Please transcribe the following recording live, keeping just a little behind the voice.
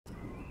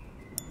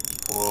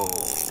Whoa.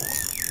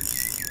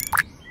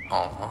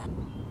 Aw.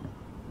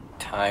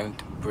 Time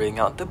to bring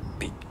out the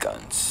big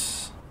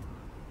guns.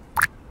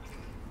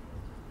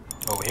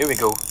 Oh, here we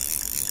go.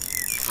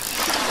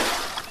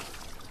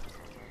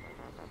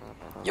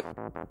 Yep.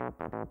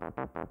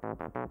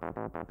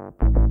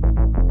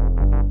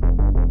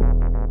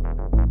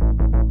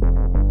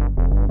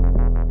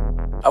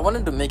 I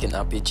wanted to make an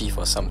RPG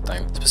for some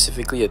time,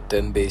 specifically a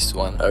turn-based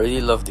one. I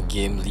really loved the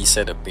game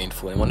Lisa the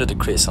Painful and wanted to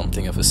create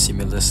something of a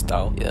similar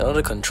style. In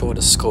order to control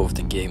the scope of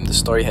the game, the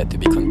story had to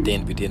be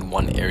contained within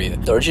one area.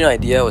 The original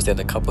idea was that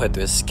the couple had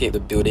to escape the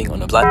building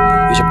on a blood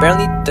moon, which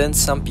apparently turned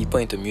some people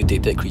into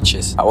mutated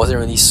creatures. I wasn't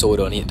really sold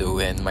on it though,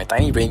 and my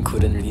tiny brain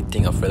couldn't really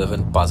think of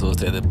relevant puzzles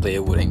that the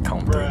player would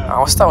encounter. I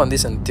was stuck on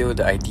this until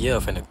the idea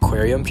of an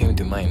aquarium came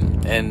to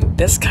mind, and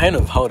that's kind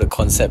of how the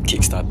concept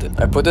kickstarted.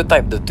 I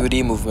prototyped the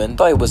 2D movement,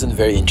 thought it wasn't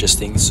very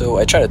interesting, so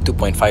I tried a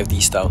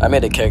 2.5D style. I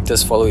made the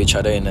characters follow each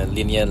other in a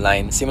linear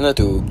line, similar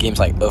to games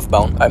like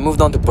Earthbound. I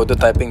moved on to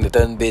prototyping the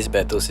turn-based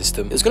battle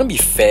system. It's gonna be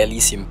fairly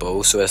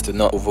simple so as to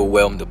not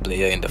overwhelm the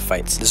player in the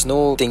fights. There's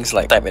no things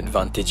like type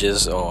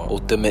advantages or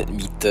ultimate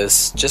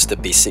meters, just the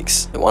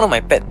basics. One of my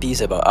pet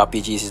peeves about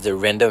RPGs is the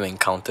random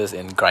encounters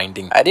and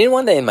grinding. I didn't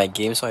want that in my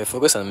game, so I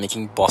focused on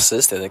making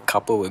bosses that the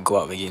couple would go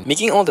up against,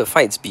 making all the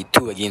fights be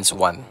 2 against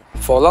 1.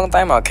 For a long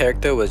time, our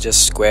character was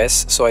just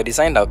squares, so I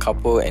designed our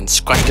couple and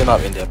scrunched them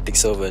up in their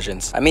pixel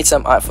versions. I made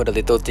some art for the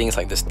little things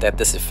like the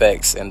status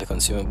effects and the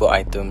consumable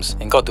items,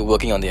 and got to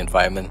working on the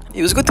environment.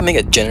 It was good to make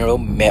a general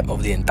map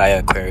of the entire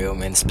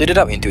aquarium and split it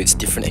up into its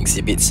different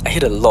exhibits. I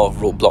hit a lot of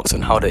roadblocks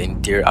on how the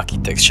interior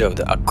architecture of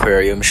the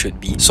aquarium should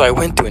be, so I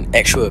went to an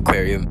actual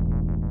aquarium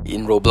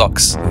in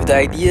Roblox. With the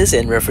ideas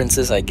and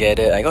references I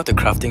gathered, I got to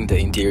crafting the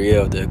interior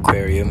of the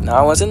aquarium. Now,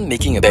 I wasn't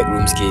making a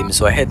backrooms game,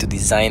 so I had to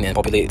design and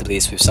populate the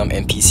place with some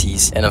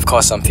NPCs and of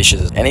course some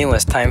fishes. And it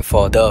was time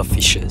for the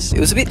fishes. It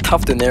was a bit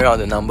tough to narrow out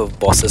the number of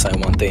bosses I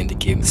wanted in the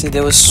game, since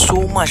there was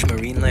so much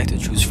marine life to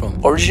choose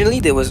from. Originally,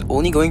 there was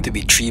only going to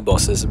be 3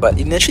 bosses, but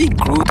it naturally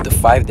grew to the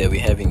 5 that we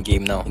have in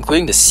game now,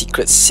 including the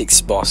secret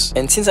 6th boss.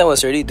 And since I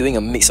was already doing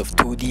a mix of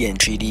 2D and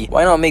 3D,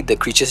 why not make the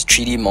creatures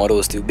 3D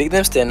models to make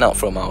them stand out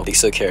from our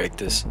pixel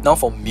characters? Now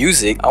for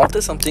music, I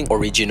wanted something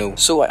original,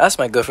 so I asked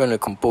my girlfriend to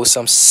compose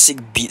some sick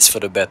beats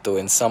for the battle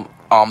and some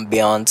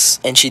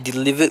ambience, and she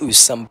delivered with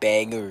some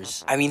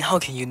bangers. I mean, how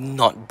can you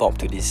not bop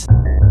to this?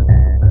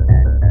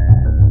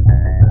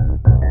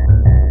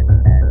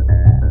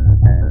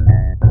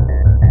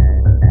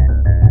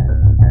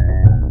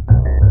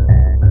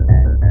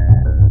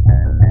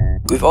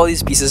 With all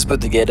these pieces put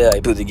together, I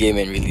built the game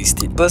and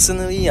released it.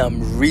 Personally,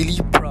 I'm really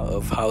proud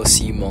of how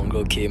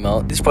Seamongrel came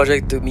out. This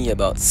project took me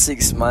about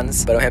 6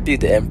 months, but I'm happy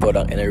with the end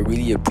product and I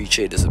really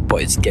appreciate the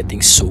support it's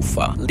getting so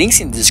far.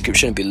 Links in the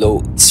description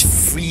below.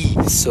 It's free,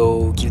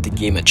 so give the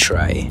game a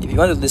try. If you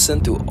want to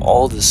listen to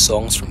all the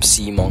songs from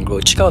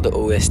Seamongrel, check out the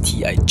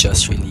OST I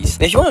just released.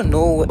 And if you want to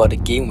know about the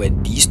game where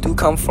these two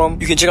come from,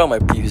 you can check out my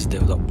previous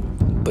devlog.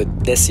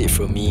 But that's it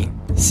from me.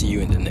 See you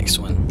in the next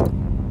one.